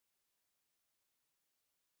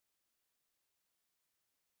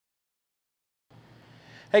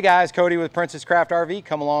Hey guys, Cody with Princess Craft RV.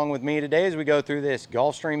 Come along with me today as we go through this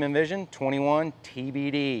Gulfstream Envision 21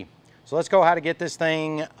 TBD. So let's go how to get this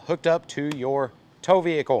thing hooked up to your tow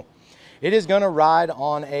vehicle. It is going to ride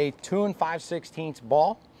on a 2 5/16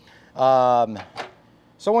 ball.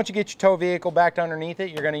 So once you get your tow vehicle backed underneath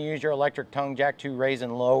it, you're going to use your electric tongue jack to raise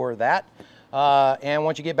and lower that. And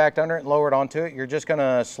once you get backed under it and lower it onto it, you're just going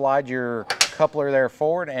to slide your coupler there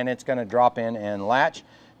forward and it's going to drop in and latch.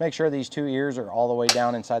 Make sure these two ears are all the way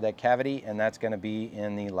down inside that cavity, and that's going to be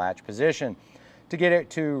in the latch position. To get it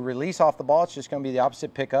to release off the ball, it's just going to be the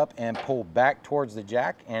opposite, pick up and pull back towards the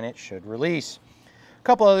jack, and it should release. A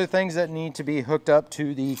couple other things that need to be hooked up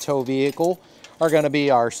to the tow vehicle are going to be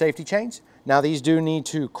our safety chains. Now these do need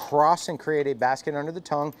to cross and create a basket under the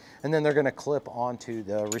tongue, and then they're going to clip onto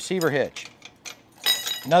the receiver hitch.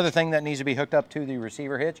 Another thing that needs to be hooked up to the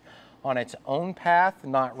receiver hitch on its own path,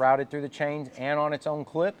 not routed through the chains, and on its own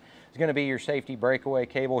clip is going to be your safety breakaway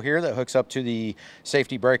cable here that hooks up to the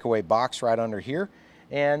safety breakaway box right under here.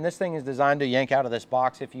 And this thing is designed to yank out of this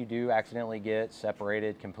box if you do accidentally get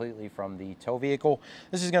separated completely from the tow vehicle.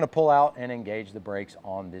 This is going to pull out and engage the brakes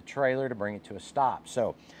on the trailer to bring it to a stop.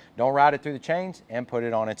 So don't route it through the chains and put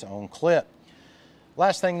it on its own clip.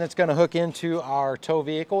 Last thing that's going to hook into our tow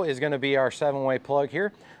vehicle is going to be our 7-way plug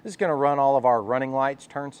here. This is going to run all of our running lights,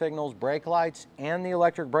 turn signals, brake lights, and the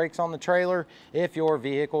electric brakes on the trailer if your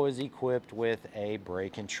vehicle is equipped with a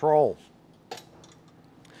brake control.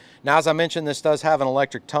 Now, as I mentioned, this does have an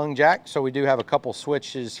electric tongue jack, so we do have a couple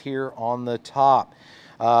switches here on the top.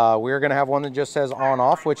 We're going to have one that just says on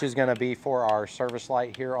off, which is going to be for our service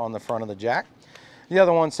light here on the front of the jack. The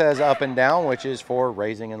other one says up and down, which is for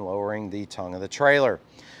raising and lowering the tongue of the trailer.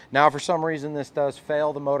 Now, if for some reason this does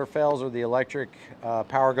fail, the motor fails or the electric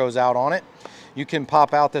power goes out on it, you can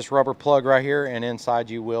pop out this rubber plug right here, and inside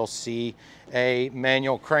you will see a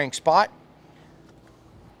manual crank spot.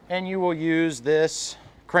 And you will use this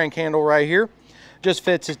crank handle right here. Just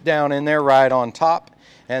fits it down in there right on top,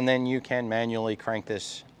 and then you can manually crank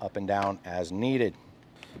this up and down as needed.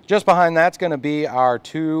 Just behind that's going to be our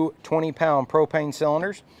two 20-pound propane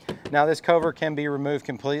cylinders. Now this cover can be removed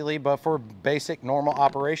completely, but for basic normal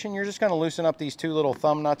operation, you're just going to loosen up these two little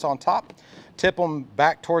thumb nuts on top, tip them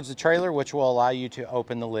back towards the trailer, which will allow you to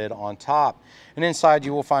open the lid on top. And inside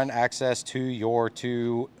you will find access to your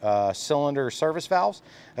two cylinder service valves,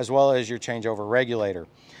 as well as your changeover regulator.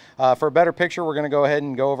 For a better picture, we're going to go ahead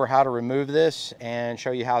and go over how to remove this and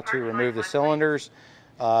show you how to remove the cylinders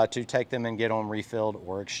to take them and get them refilled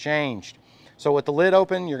or exchanged. So with the lid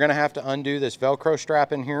open, you're going to have to undo this Velcro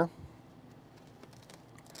strap in here.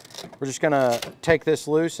 We're just going to take this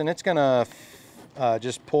loose, and it's going to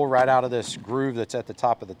just pull right out of this groove that's at the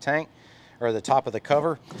top of the tank, or the top of the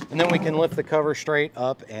cover, and then we can lift the cover straight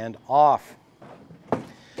up and off. All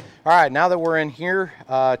right, now that we're in here,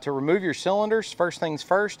 to remove your cylinders, first things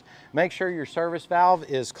first, make sure your service valve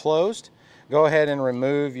is closed. Go ahead and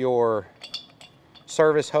remove your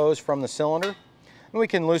service hose from the cylinder. And we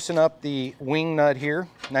can loosen up the wing nut here.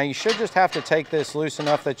 Now you should just have to take this loose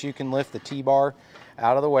enough that you can lift the T-bar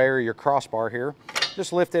out of the way, or your crossbar here.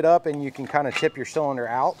 Just lift it up and you can kind of tip your cylinder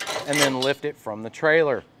out and then lift it from the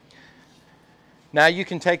trailer. Now you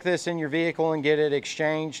can take this in your vehicle and get it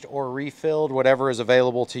exchanged or refilled, whatever is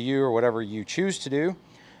available to you or whatever you choose to do.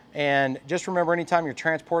 And just remember, anytime you're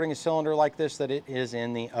transporting a cylinder like this, that it is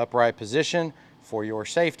in the upright position for your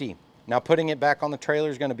safety. Now putting it back on the trailer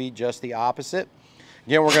is going to be just the opposite.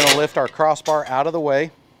 Again, we're going to lift our crossbar out of the way.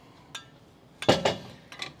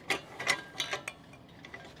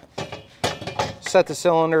 Set the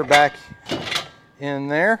cylinder back in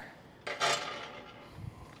there.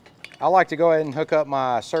 I like to go ahead and hook up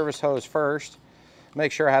my service hose first.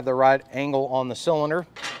 Make sure I have the right angle on the cylinder.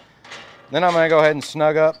 Then I'm going to go ahead and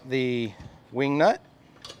snug up the wing nut.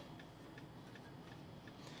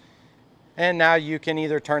 And now you can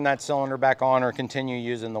either turn that cylinder back on or continue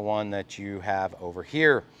using the one that you have over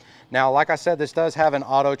here. Now, like I said, this does have an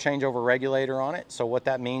auto changeover regulator on it. So what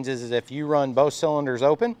that means is if you run both cylinders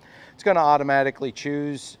open, it's going to automatically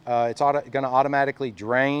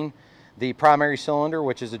drain the primary cylinder,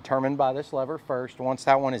 which is determined by this lever first. Once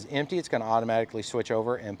that one is empty, it's going to automatically switch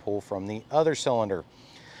over and pull from the other cylinder.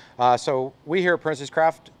 So we here at Princess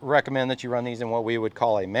Craft recommend that you run these in what we would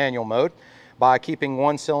call a manual mode, by keeping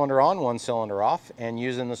one cylinder on, one cylinder off, and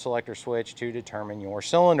using the selector switch to determine your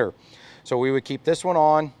cylinder. So we would keep this one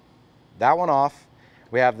on, that one off.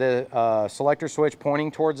 We have the selector switch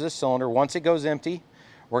pointing towards this cylinder. Once it goes empty,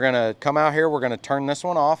 we're going to come out here, we're going to turn this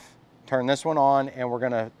one off, turn this one on, and we're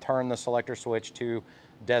going to turn the selector switch to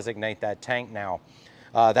designate that tank now.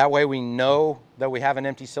 That way we know that we have an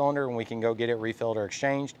empty cylinder and we can go get it refilled or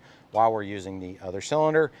exchanged while we're using the other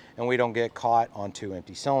cylinder, and we don't get caught on 2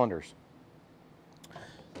 empty cylinders.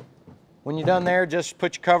 When you're done there, just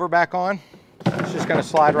put your cover back on. It's just going to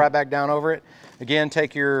slide right back down over it. Again,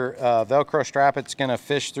 take your Velcro strap. It's going to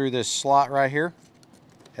fish through this slot right here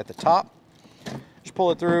at the top. Just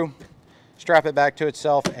pull it through, strap it back to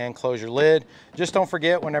itself, and close your lid. Just don't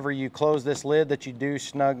forget, whenever you close this lid, that you do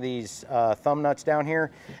snug these thumb nuts down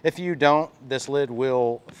here. If you don't, this lid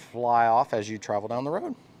will fly off as you travel down the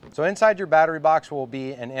road. So inside your battery box will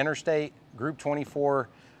be an Interstate Group 24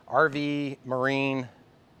 RV Marine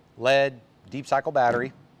lead deep cycle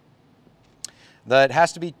battery that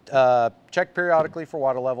has to be checked periodically for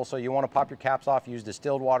water level. So you want to pop your caps off, use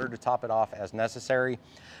distilled water to top it off as necessary.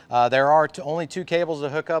 There are only 2 cables to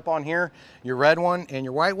hook up on here, your red one and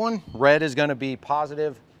your white one. Red is going to be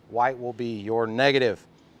positive, white will be your negative.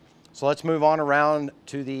 So let's move on around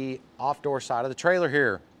to the off-door side of the trailer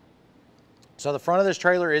here. So the front of this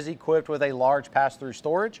trailer is equipped with a large pass-through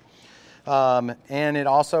storage, and it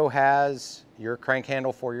also has your crank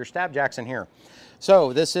handle for your stab jacks in here.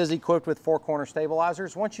 So this is equipped with 4-corner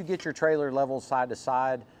stabilizers. Once you get your trailer level side to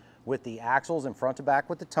side with the axles and front to back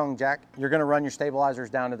with the tongue jack, you're going to run your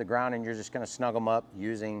stabilizers down to the ground, and you're just going to snug them up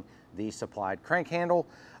using the supplied crank handle.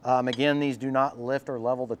 Again, these do not lift or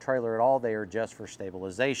level the trailer at all. They are just for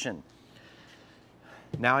stabilization.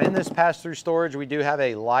 Now in this pass-through storage, we do have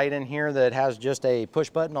a light in here that has just a push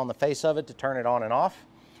button on the face of it to turn it on and off.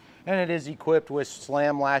 And it is equipped with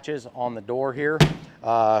slam latches on the door here.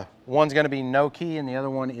 One's going to be no key and the other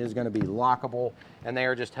one is going to be lockable, and they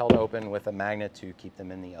are just held open with a magnet to keep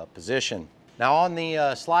them in the up position. Now on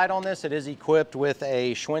the slide on this, it is equipped with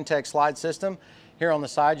a Schwintek slide system. Here on the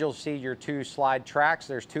side, you'll see your 2 slide tracks.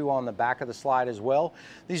 There's 2 on the back of the slide as well.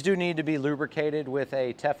 These do need to be lubricated with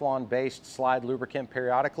a Teflon-based slide lubricant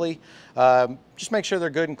periodically. Just make sure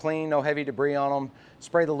they're good and clean, no heavy debris on them.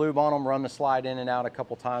 Spray the lube on them, run the slide in and out a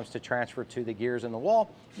couple times to transfer to the gears in the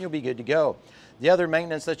wall. You'll be good to go. The other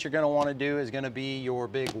maintenance that you're going to want to do is going to be your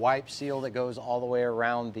big wipe seal that goes all the way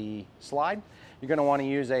around the slide. You're going to want to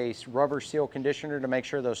use a rubber seal conditioner to make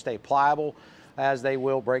sure those stay pliable, as they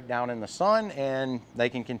will break down in the sun, and they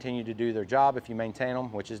can continue to do their job if you maintain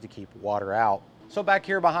them, which is to keep water out. So back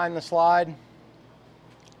here behind the slide,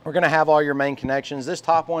 we're going to have all your main connections. This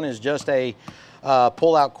top one is just a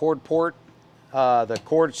pull-out cord port. The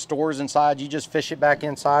cord stores inside. You just fish it back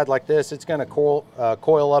inside like this. It's going to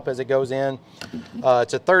coil up as it goes in.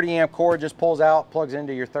 It's a 30 amp cord, just pulls out, plugs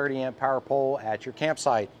into your 30 amp power pole at your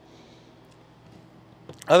campsite.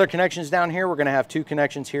 Other connections down here, we're going to have 2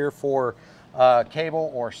 connections here for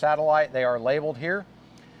cable or satellite. They are labeled here.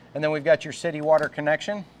 And then we've got your city water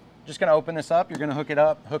connection. Just going to open this up. You're going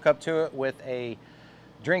to hook up to it with a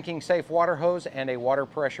drinking safe water hose and a water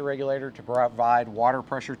pressure regulator to provide water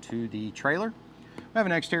pressure to the trailer. We have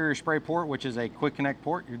an exterior spray port, which is a quick connect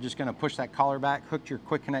port. You're just going to push that collar back, hook your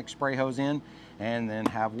quick connect spray hose in, and then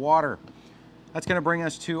have water. That's going to bring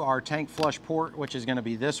us to our tank flush port, which is going to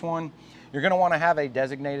be this one. You're going to want to have a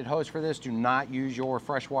designated hose for this. Do not use your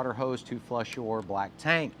freshwater hose to flush your black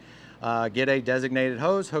tank. Get a designated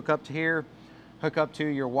hose, hook up to here, hook up to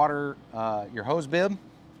your water, your hose bib.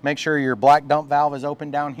 Make sure your black dump valve is open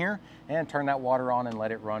down here, and turn that water on and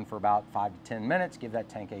let it run for about 5 to 10 minutes. Give that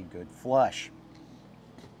tank a good flush.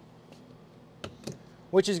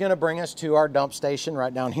 Which is going to bring us to our dump station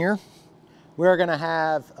right down here. We're going to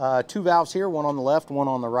have 2 valves here, one on the left, one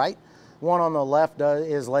on the right. One on the left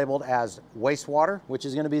is labeled as wastewater, which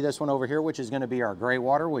is going to be this one over here, which is going to be our gray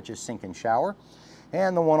water, which is sink and shower.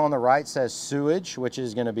 And the one on the right says sewage, which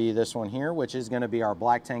is going to be this one here, which is going to be our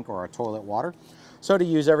black tank or our toilet water. So to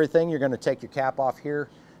use everything, you're going to take your cap off here,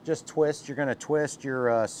 just twist. You're going to twist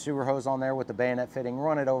your sewer hose on there with the bayonet fitting,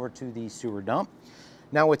 run it over to the sewer dump.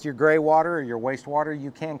 Now with your gray water or your wastewater,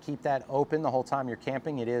 you can keep that open the whole time you're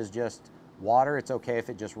camping. It is just water. It's okay if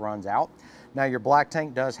it just runs out. Now your black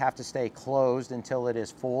tank does have to stay closed until it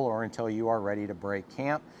is full or until you are ready to break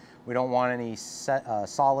camp. We don't want any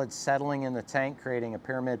solids settling in the tank, creating a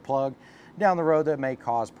pyramid plug down the road that may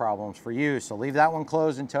cause problems for you. So leave that one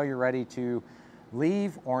closed until you're ready to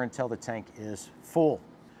leave or until the tank is full.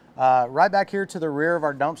 Right back here to the rear of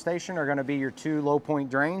our dump station are going to be your 2 low point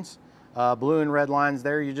drains. Blue and red lines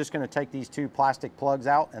there. You're just going to take these 2 plastic plugs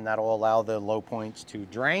out, and that'll allow the low points to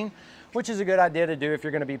drain, which is a good idea to do if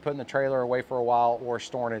you're going to be putting the trailer away for a while or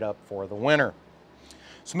storing it up for the winter.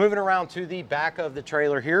 So moving around to the back of the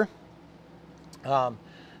trailer here.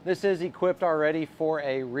 This is equipped already for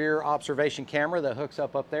a rear observation camera that hooks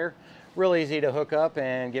up there. Real easy to hook up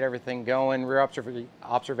and get everything going. Rear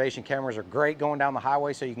observation cameras are great going down the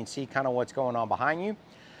highway, so you can see kind of what's going on behind you,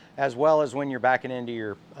 as well as when you're backing into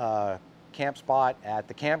your camp spot at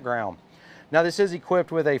the campground. Now this is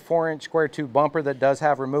equipped with a 4-inch square tube bumper that does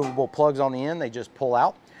have removable plugs on the end. They just pull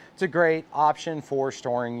out. It's a great option for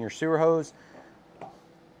storing your sewer hose.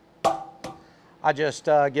 I just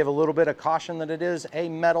give a little bit of caution that it is a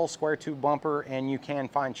metal square tube bumper, and you can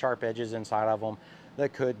find sharp edges inside of them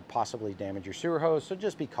that could possibly damage your sewer hose, so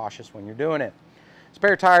just be cautious when you're doing it.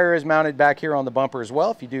 Spare tire is mounted back here on the bumper as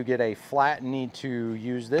well. If you do get a flat and need to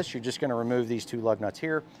use this, you're just going to remove these 2 lug nuts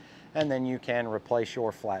here, and then you can replace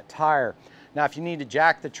your flat tire. Now if you need to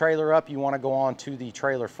jack the trailer up, you want to go onto the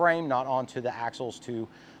trailer frame, not onto the axles, to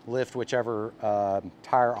lift whichever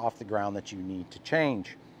tire off the ground that you need to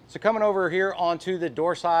change. So coming over here onto the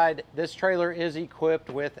door side, this trailer is equipped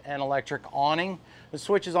with an electric awning. The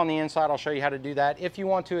switch is on the inside. I'll show you how to do that. If you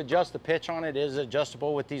want to adjust the pitch on it, it is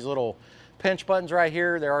adjustable with these little pinch buttons right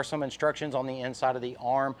here. There are some instructions on the inside of the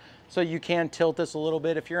arm, so you can tilt this a little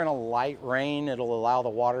bit. If you're in a light rain, it'll allow the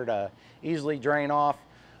water to easily drain off.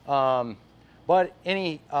 But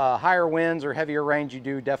any higher winds or heavier rains, you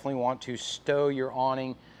do definitely want to stow your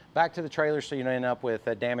awning back to the trailer so you don't end up with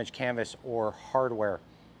a damaged canvas or hardware.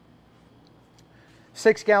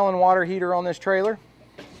 6-gallon water heater on this trailer.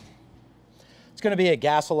 It's going to be a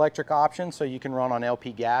gas electric option, so you can run on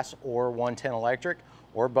LP gas or 110 electric,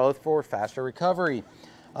 or both for faster recovery.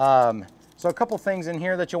 So a couple things in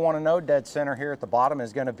here that you'll want to know. Dead center here at the bottom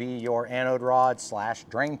is going to be your anode rod /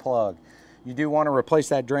 drain plug. You do want to replace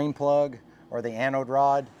that drain plug or the anode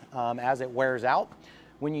rod as it wears out.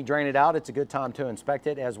 When you drain it out, it's a good time to inspect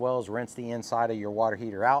it, as well as rinse the inside of your water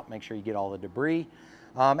heater out. Make sure you get all the debris.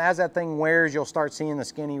 As that thing wears, you'll start seeing the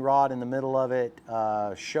skinny rod in the middle of it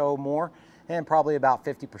show more, and probably about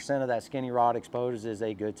 50% of that skinny rod exposed is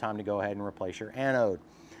a good time to go ahead and replace your anode.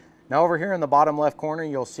 Now over here in the bottom left corner,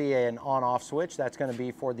 you'll see an on-off switch. That's going to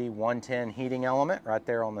be for the 110 heating element right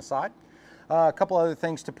there on the side. A couple other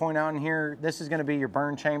things to point out in here. This is going to be your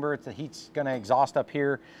burn chamber. The heat's going to exhaust up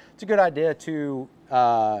here. It's a good idea to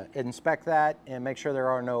inspect that and make sure there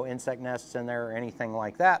are no insect nests in there or anything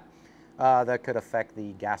like that. That could affect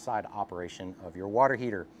the gas side operation of your water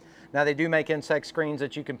heater. Now they do make insect screens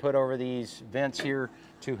that you can put over these vents here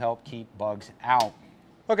to help keep bugs out.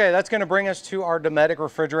 Okay, that's going to bring us to our Dometic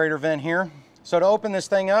refrigerator vent here. So to open this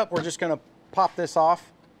thing up, we're just going to pop this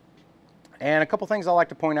off. And a couple things I like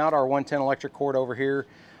to point out: our 110 electric cord over here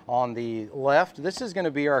on the left. This is going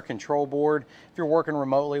to be our control board. If you're working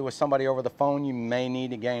remotely with somebody over the phone, you may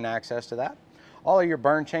need to gain access to that. All of your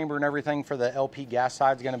burn chamber and everything for the LP gas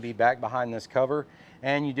side is going to be back behind this cover.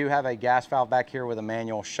 And you do have a gas valve back here with a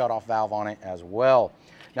manual shutoff valve on it as well.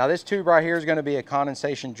 Now this tube right here is going to be a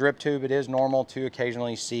condensation drip tube. It is normal to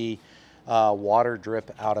occasionally see water drip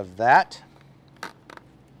out of that.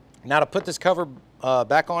 Now to put this cover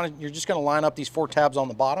back on, you're just going to line up these 4 tabs on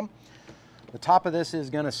the bottom. The top of this is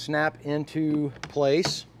going to snap into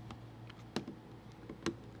place.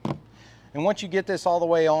 And once you get this all the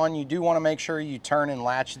way on, you do want to make sure you turn and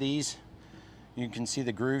latch these. You can see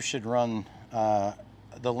the groove should run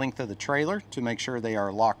the length of the trailer to make sure they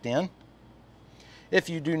are locked in. If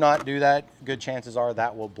you do not do that, good chances are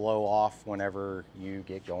that will blow off whenever you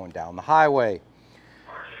get going down the highway.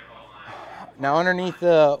 Now underneath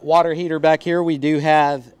the water heater back here, we do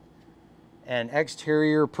have an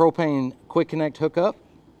exterior propane quick connect hookup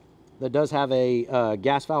that does have a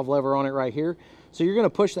gas valve lever on it right here. So you're going to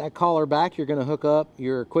push that collar back, you're going to hook up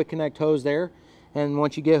your quick connect hose there, and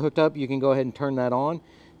once you get hooked up, you can go ahead and turn that on.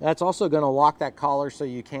 That's also going to lock that collar so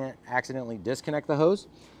you can't accidentally disconnect the hose.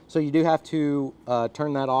 So you do have to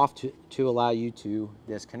turn that off to allow you to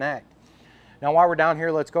disconnect. Now while we're down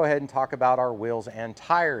here, let's go ahead and talk about our wheels and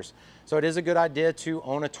tires. So it is a good idea to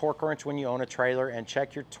own a torque wrench when you own a trailer and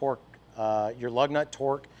check your torque, your lug nut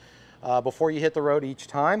torque before you hit the road each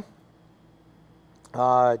time.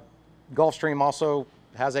 Gulfstream also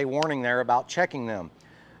has a warning there about checking them.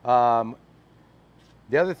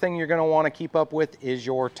 The other thing you're going to want to keep up with is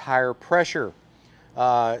your tire pressure.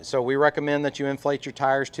 So we recommend that you inflate your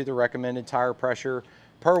tires to the recommended tire pressure.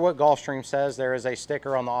 Per what Gulfstream says, there is a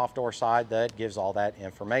sticker on the off-door side that gives all that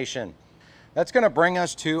information. That's going to bring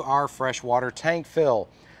us to our freshwater tank fill.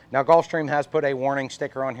 Now Gulfstream has put a warning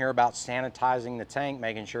sticker on here about sanitizing the tank,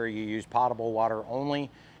 making sure you use potable water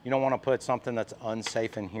only. You don't want to put something that's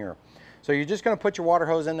unsafe in here. So you're just going to put your water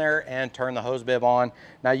hose in there and turn the hose bib on.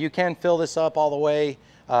 Now you can fill this up all the way.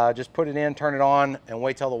 Just put it in, turn it on, and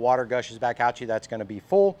wait till the water gushes back out to you. That's going to be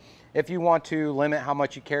full. If you want to limit how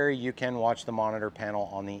much you carry, you can watch the monitor panel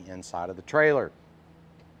on the inside of the trailer.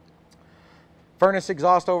 Furnace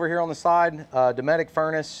exhaust over here on the side, Dometic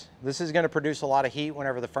furnace. This is going to produce a lot of heat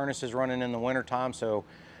whenever the furnace is running in the winter time, so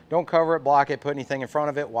don't cover it, block it, put anything in front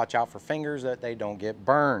of it. Watch out for fingers that they don't get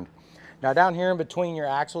burned. Now down here in between your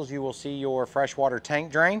axles, you will see your freshwater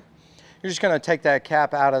tank drain. You're just going to take that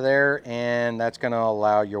cap out of there, and that's going to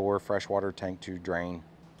allow your freshwater tank to drain,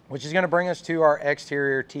 which is going to bring us to our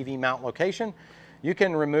exterior TV mount location. You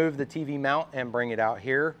can remove the TV mount and bring it out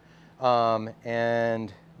here,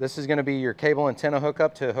 and this is going to be your cable antenna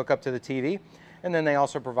hookup to hook up to the TV, and then they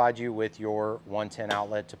also provide you with your 110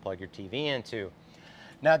 outlet to plug your TV into.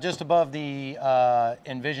 Now just above the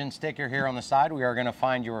Envision sticker here on the side, we are going to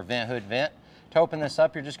find your vent hood vent. To open this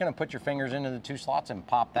up, you're just going to put your fingers into the 2 slots and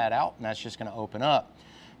pop that out, and that's just going to open up.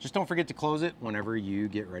 Just don't forget to close it whenever you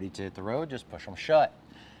get ready to hit the road. Just push them shut.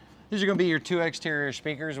 These are going to be your 2 exterior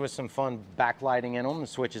speakers with some fun backlighting in them. The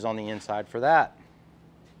switch is on the inside for that.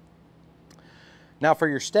 Now for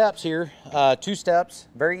your steps here, 2 steps,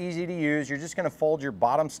 very easy to use. You're just going to fold your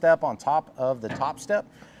bottom step on top of the top step.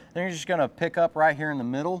 Then you're just going to pick up right here in the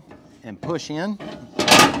middle and push in,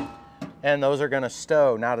 and those are going to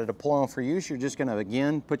stow. Now to deploy them for use, you're just going to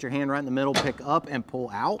again put your hand right in the middle, pick up and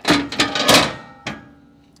pull out,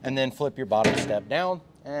 and then flip your bottom step down,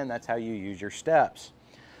 and that's how you use your steps.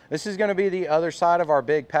 This is going to be the other side of our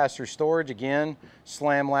big pass-through storage. Again,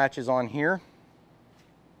 slam latches on here.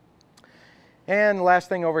 And the last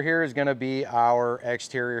thing over here is going to be our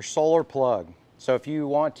exterior solar plug. So if you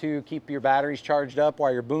want to keep your batteries charged up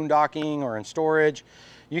while you're boondocking or in storage,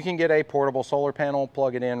 you can get a portable solar panel,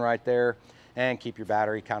 plug it in right there, and keep your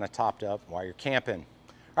battery kind of topped up while you're camping.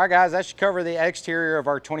 All right guys, that should cover the exterior of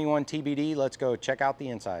our 21 TBD. Let's go check out the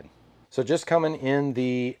inside. So just coming in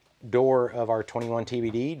the door of our 21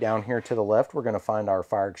 TBD, down here to the left, we're going to find our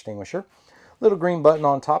fire extinguisher. Little green button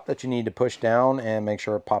on top that you need to push down and make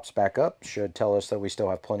sure it pops back up. Should tell us that we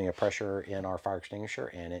still have plenty of pressure in our fire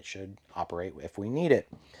extinguisher, and it should operate if we need it.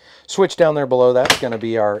 Switch down there below that is going to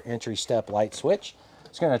be our entry step light switch.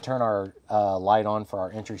 It's going to turn our light on for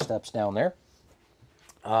our entry steps down there.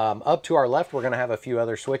 Up to our left, we're going to have a few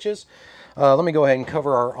other switches. Let me go ahead and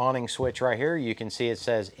cover our awning switch right here. You can see it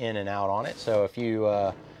says in and out on it. So if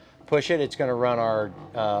you push it, it's going to run our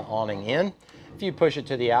awning in. If you push it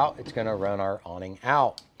to the out, it's going to run our awning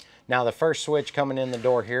out. Now the first switch coming in the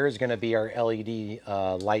door here is going to be our LED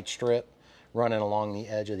light strip running along the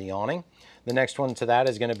edge of the awning. The next one to that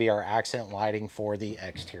is going to be our accent lighting for the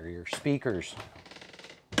exterior speakers.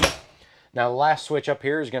 Now the last switch up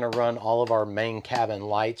here is going to run all of our main cabin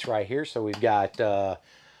lights right here. So we've got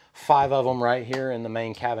 5 of them right here in the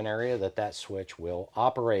main cabin area that switch will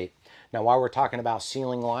operate. Now while we're talking about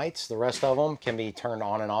ceiling lights, the rest of them can be turned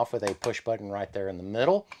on and off with a push button right there in the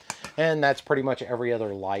middle. And that's pretty much every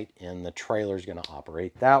other light in the trailer is going to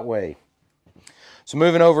operate that way. So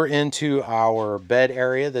moving over into our bed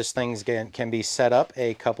area, this thing can be set up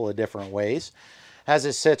a couple of different ways. As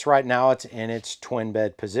it sits right now, it's in its twin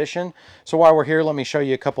bed position. So while we're here, let me show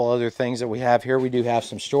you a couple other things that we have here. We do have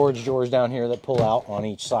some storage drawers down here that pull out on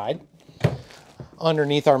each side.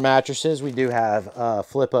 Underneath our mattresses, we do have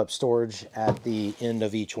flip up storage at the end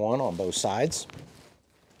of each one on both sides.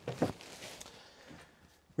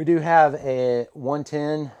 We do have a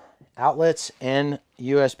 110 outlets and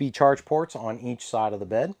USB charge ports on each side of the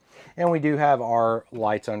bed. And we do have our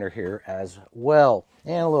lights under here as well,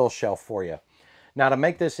 and a little shelf for you. Now to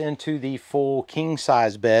make this into the full king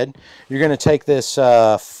size bed, you're going to take this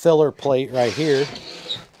filler plate right here,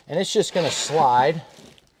 and it's just going to slide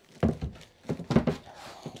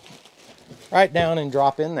right down and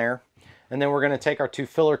drop in there. And then we're going to take our 2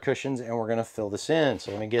 filler cushions and we're going to fill this in.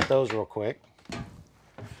 So let me get those real quick.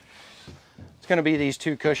 It's going to be these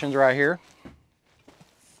 2 cushions right here.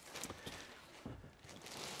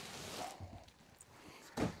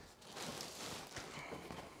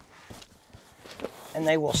 And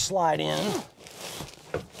they will slide in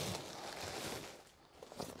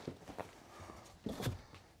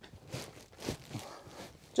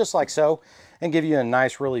just like so, and give you a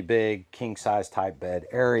nice, really big king size type bed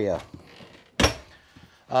area.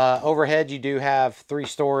 Overhead, you do have 3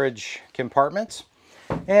 storage compartments.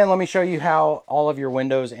 And let me show you how all of your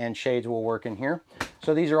windows and shades will work in here.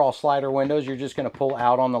 So these are all slider windows. You're just going to pull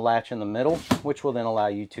out on the latch in the middle, which will then allow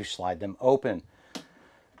you to slide them open.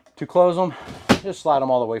 To close them, just slide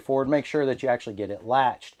them all the way forward. Make sure that you actually get it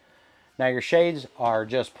latched. Now your shades are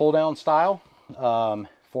just pull down style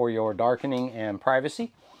for your darkening and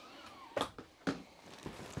privacy.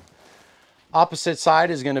 Opposite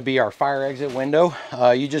side is going to be our fire exit window.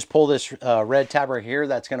 You just pull this red tab right here.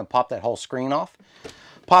 That's going to pop that whole screen off.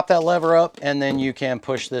 Pop that lever up, and then you can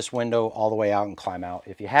push this window all the way out and climb out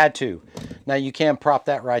if you had to. Now you can prop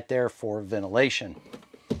that right there for ventilation.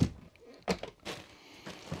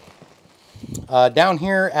 Down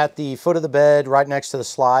here at the foot of the bed, right next to the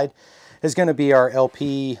slide, is going to be our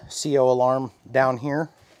LP CO alarm down here.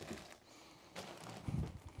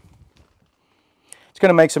 It's going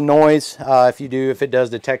to make some noise if it does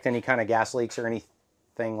detect any kind of gas leaks or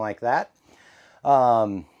anything like that.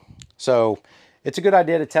 So it's a good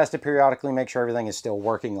idea to test it periodically, make sure everything is still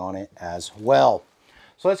working on it as well.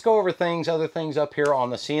 So let's go over other things up here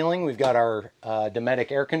on the ceiling. We've got our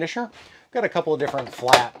Dometic air conditioner. We've got a couple of different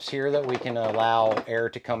flaps here that we can allow air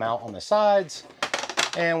to come out on the sides,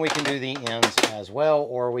 and we can do the ends as well,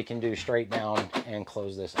 or we can do straight down and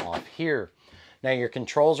close this off here. Now your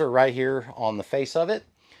controls are right here on the face of it.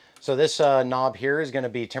 So this knob here is going to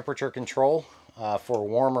be temperature control for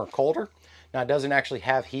warm or colder. Now it doesn't actually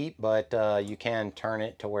have heat, but you can turn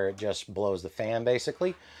it to where it just blows the fan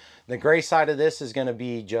basically. The gray side of this is going to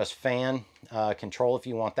be just fan control if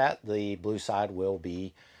you want that. The blue side will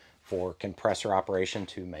be for compressor operation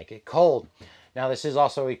to make it cold. Now this is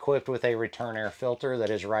also equipped with a return air filter that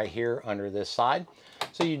is right here under this side.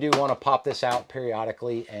 So you do want to pop this out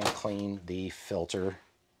periodically and clean the filter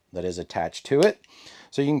that is attached to it.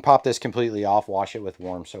 So you can pop this completely off, wash it with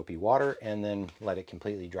warm soapy water, and then let it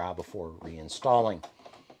completely dry before reinstalling.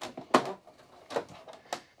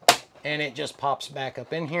 And it just pops back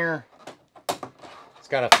up in here. It's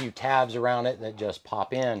got a few tabs around it that just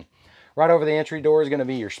pop in. Right over the entry door is going to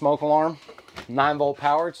be your smoke alarm. 9-volt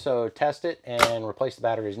powered, so test it and replace the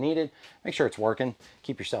battery as needed. Make sure it's working.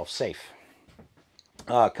 Keep yourself safe.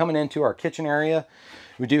 Coming into our kitchen area,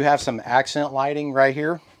 we do have some accent lighting right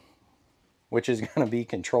here, which is going to be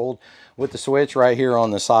controlled with the switch right here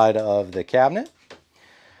on the side of the cabinet.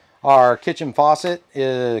 Our kitchen faucet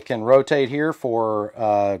can rotate here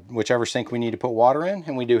for whichever sink we need to put water in,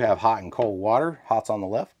 and we do have hot and cold water. Hot's on the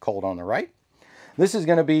left, cold on the right. This is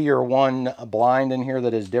going to be your one blind in here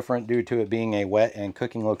that is different due to it being a wet and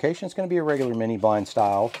cooking location. It's going to be a regular mini blind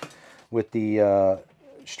style with the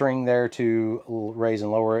string there to raise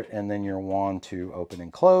and lower it, and then your wand to open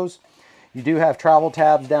and close. You do have travel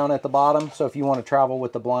tabs down at the bottom, so if you want to travel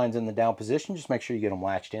with the blinds in the down position, just make sure you get them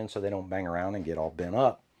latched in so they don't bang around and get all bent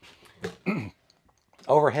up.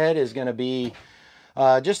 Overhead is going to be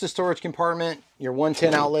just a storage compartment. Your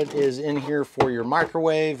 110 outlet is in here for your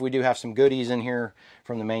microwave. We do have some goodies in here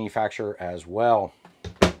from the manufacturer as well.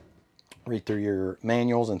 Read through your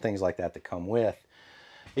manuals and things like that that come with.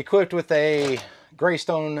 Equipped with a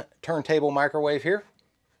Greystone turntable microwave here.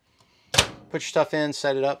 Put your stuff in,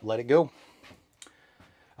 set it up, let it go.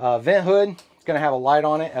 Vent hood. It's going to have a light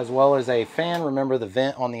on it as well as a fan. Remember, the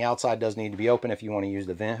vent on the outside does need to be open if you want to use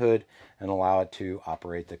the vent hood and allow it to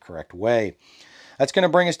operate the correct way. That's going to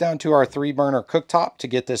bring us down to our 3-burner cooktop. To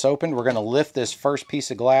get this opened, we're going to lift this first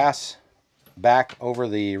piece of glass back over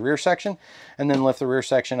the rear section and then lift the rear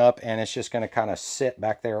section up, and it's just going to kind of sit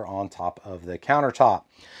back there on top of the countertop.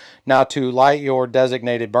 Now to light your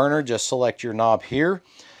designated burner, just select your knob here.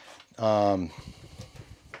 Turn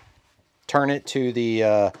it to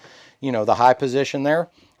the the high position there,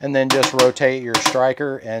 and then just rotate your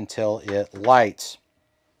striker until it lights.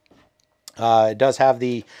 It does have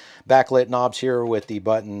the backlit knobs here with the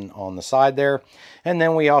button on the side there, and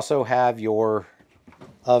then we also have your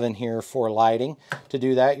oven here for lighting. To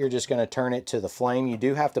do that, you're just going to turn it to the flame. You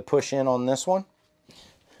do have to push in on this one,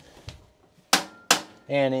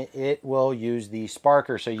 and it will use the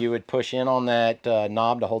sparker. So you would push in on that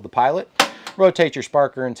knob to hold the pilot. Rotate your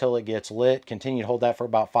sparker until it gets lit. Continue to hold that for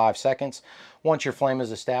about 5 seconds. Once your flame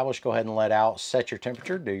is established, go ahead and let out, set your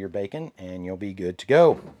temperature, do your bacon, and you'll be good to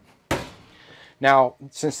go. Now,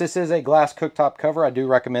 since this is a glass cooktop cover, I do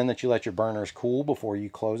recommend that you let your burners cool before you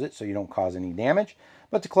close it so you don't cause any damage.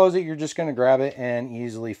 But to close it, you're just going to grab it and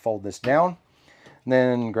easily fold this down.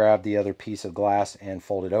 Then grab the other piece of glass and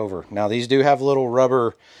fold it over. Now, these do have little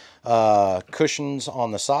rubber cushions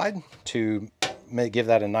on the side to give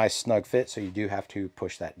that a nice snug fit, so you do have to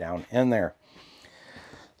push that down in there.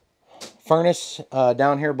 Furnace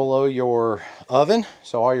down here below your oven,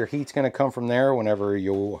 so all your heat's going to come from there whenever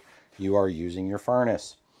you are using your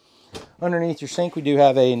furnace. Underneath your sink, we do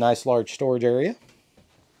have a nice large storage area,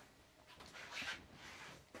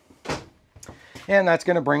 and that's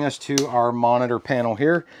going to bring us to our monitor panel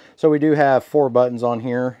here. So we do have 4 buttons on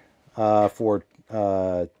here, 3 for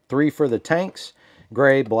the tanks,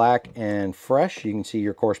 gray, black, and fresh. You can see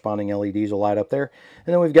your corresponding LEDs will light up there.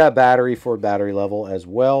 And then we've got battery for battery level as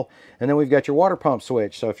well. And then we've got your water pump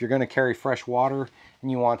switch. So if you're going to carry fresh water and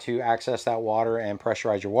you want to access that water and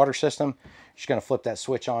pressurize your water system, you're just going to flip that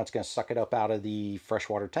switch on. It's going to suck it up out of the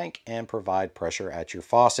freshwater tank and provide pressure at your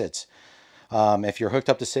faucets. If you're hooked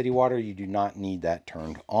up to city water, you do not need that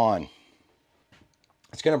turned on.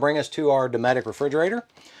 It's going to bring us to our Dometic refrigerator.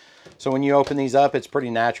 So when you open these up, it's pretty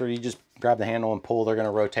natural. You just grab the handle and pull. They're going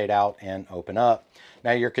to rotate out and open up.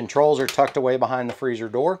 Now your controls are tucked away behind the freezer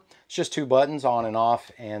door. It's just 2 buttons, on and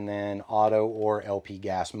off, and then auto or LP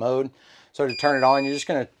gas mode. So to turn it on, you're just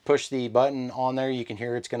going to push the button on there. You can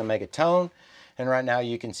hear it's going to make a tone. And right now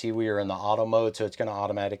you can see we are in the auto mode, so it's going to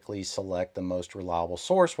automatically select the most reliable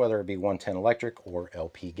source, whether it be 110 electric or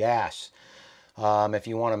LP gas. If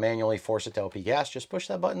you want to manually force it to LP gas, just push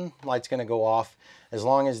that button. Light's going to go off. As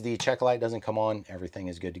long as the check light doesn't come on, everything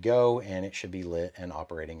is good to go, and it should be lit and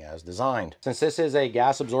operating as designed. Since this is a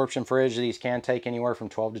gas absorption fridge, these can take anywhere from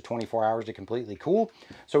 12 to 24 hours to completely cool.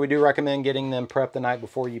 So we do recommend getting them prepped the night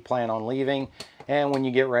before you plan on leaving. And when you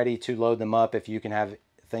get ready to load them up, if you can have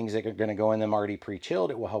things that are going to go in them already pre-chilled,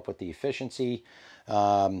 it will help with the efficiency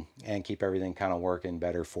and keep everything kind of working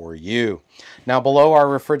better for you. Now below our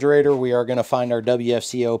refrigerator, we are going to find our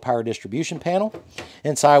WFCO power distribution panel.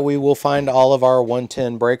 Inside we will find all of our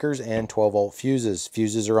 110 breakers and 12 volt fuses.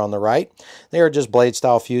 Fuses are on the right. They are just blade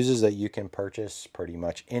style fuses that you can purchase pretty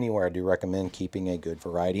much anywhere. I do recommend keeping a good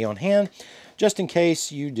variety on hand, just in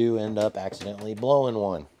case you do end up accidentally blowing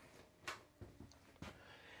one.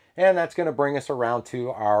 And that's going to bring us around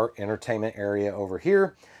to our entertainment area over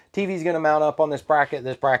here. TV is going to mount up on this bracket.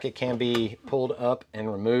 This bracket can be pulled up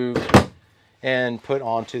and removed and put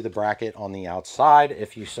onto the bracket on the outside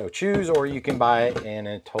if you so choose, or you can buy it in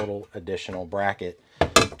a total additional bracket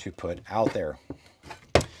to put out there.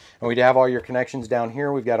 And we do have all your connections down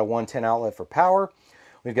here. We've got a 110 outlet for power.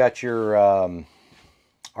 We've got your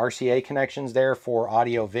RCA connections there for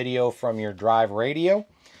audio video from your drive radio.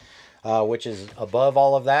 Which is above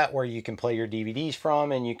all of that, where you can play your DVDs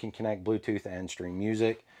from, and you can connect Bluetooth and stream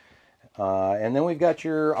music. And then we've got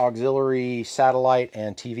your auxiliary satellite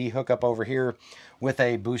and TV hookup over here with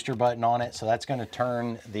a booster button on it. So that's going to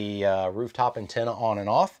turn the rooftop antenna on and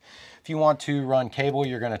off. If you want to run cable,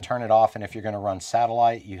 you're going to turn it off. And if you're going to run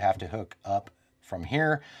satellite, you have to hook up from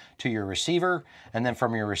here to your receiver, and then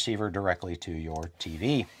from your receiver directly to your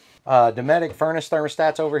TV. Dometic furnace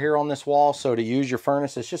thermostats over here on this wall. So to use your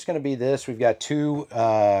furnace, it's just going to be this. We've got two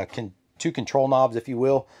control knobs, if you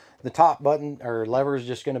will. The top button or lever is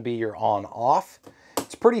just going to be your on off.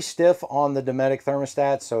 It's pretty stiff on the Dometic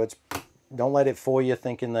thermostat, so don't let it fool you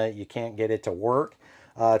thinking that you can't get it to work.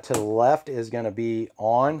 To the left is going to be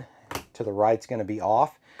on, to the right is going to be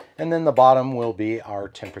off, and then the bottom will be our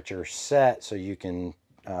temperature set, so you can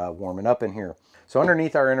warm it up in here. So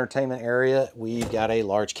underneath our entertainment area, we've got a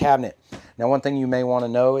large cabinet. Now, one thing you may want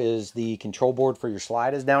to know is the control board for your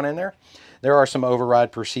slide is down in there. There are some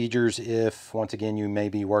override procedures if, once again, you may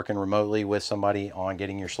be working remotely with somebody on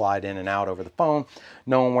getting your slide in and out over the phone.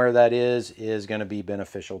 Knowing where that is going to be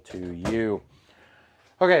beneficial to you.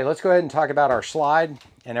 Okay, let's go ahead and talk about our slide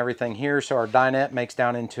and everything here. So our dinette makes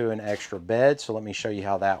down into an extra bed. So let me show you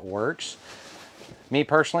how that works. Me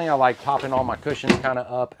personally, I like popping all my cushions kind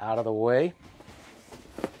of up out of the way.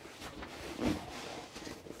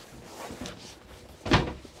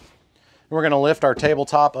 We're going to lift our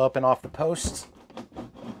tabletop up and off the posts.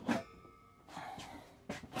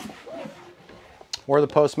 Or the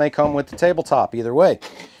post may come with the tabletop, either way.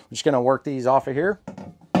 We're just going to work these off of here.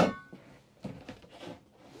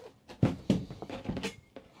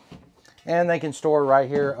 And they can store right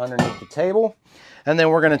here underneath the table. And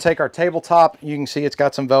then we're going to take our tabletop. You can see it's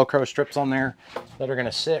got some Velcro strips on there that are going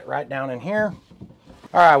to sit right down in here.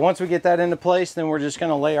 All right, once we get that into place, then we're just going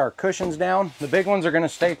to lay our cushions down. The big ones are going to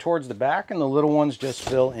stay towards the back, and the little ones just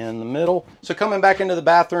fill in the middle. So coming back into the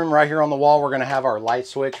bathroom, right here on the wall, we're going to have our light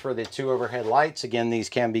switch for the 2 overhead lights. Again, these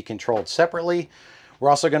can be controlled separately. We're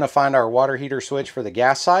also going to find our water heater switch for the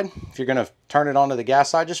gas side. If you're going to turn it onto the gas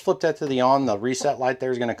side, just flip that to the on. The reset light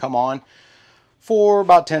there is going to come on for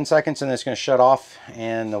about 10 seconds, and it's going to shut off,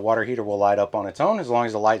 and the water heater will light up on its own. As long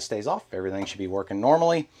as the light stays off, everything should be working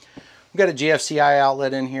normally. We've got a GFCI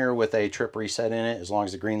outlet in here with a trip reset in it. As long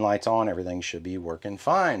as the green light's on, everything should be working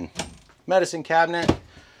fine. Medicine cabinet.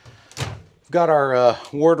 We've got our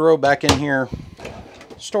wardrobe back in here.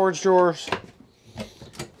 Storage drawers.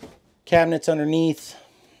 Cabinets underneath.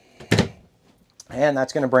 And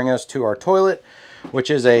that's going to bring us to our toilet, which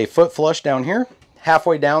is a foot flush down here.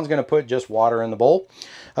 Halfway down is going to put just water in the bowl.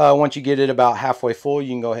 Once you get it about halfway full, you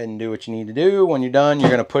can go ahead and do what you need to do. When you're done, you're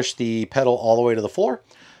going to push the pedal all the way to the floor.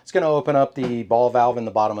 It's going to open up the ball valve in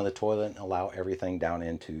the bottom of the toilet and allow everything down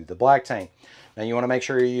into the black tank. Now you want to make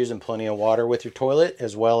sure you're using plenty of water with your toilet,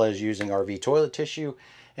 as well as using RV toilet tissue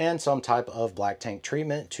and some type of black tank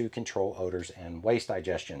treatment to control odors and waste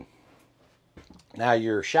digestion. Now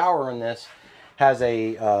your shower in this has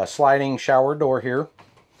a sliding shower door here.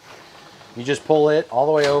 You just pull it all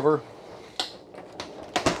the way over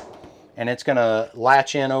and it's gonna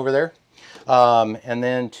latch in over there. And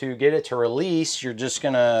then to get it to release, you're just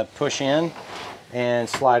gonna push in and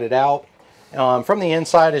slide it out. From the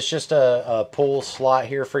inside, it's just a pull slot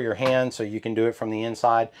here for your hand, so you can do it from the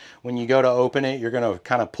inside. When you go to open it, you're gonna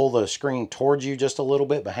kind of pull the screen towards you just a little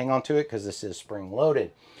bit, but hang on to it because this is spring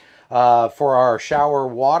loaded. For our shower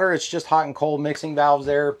water, it's just hot and cold mixing valves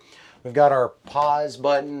there. We've got our pause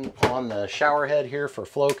button on the shower head here for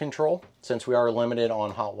flow control. Since we are limited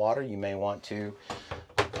on hot water, you may want to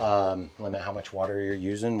limit how much water you're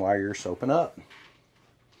using while you're soaping up.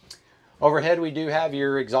 Overhead, we do have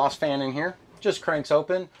your exhaust fan in here. Just cranks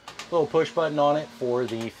open, little push button on it for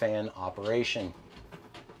the fan operation.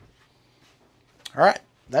 All right,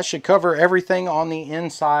 that should cover everything on the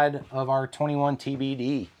inside of our 21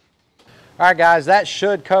 TBD. All right, guys, that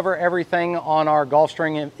should cover everything on our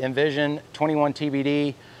Gulfstream Envision 21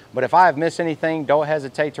 TBD. But if I have missed anything, don't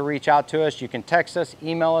hesitate to reach out to us. You can text us,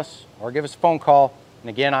 email us, or give us a phone call. And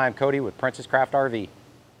again, I am Cody with Princess Craft RV.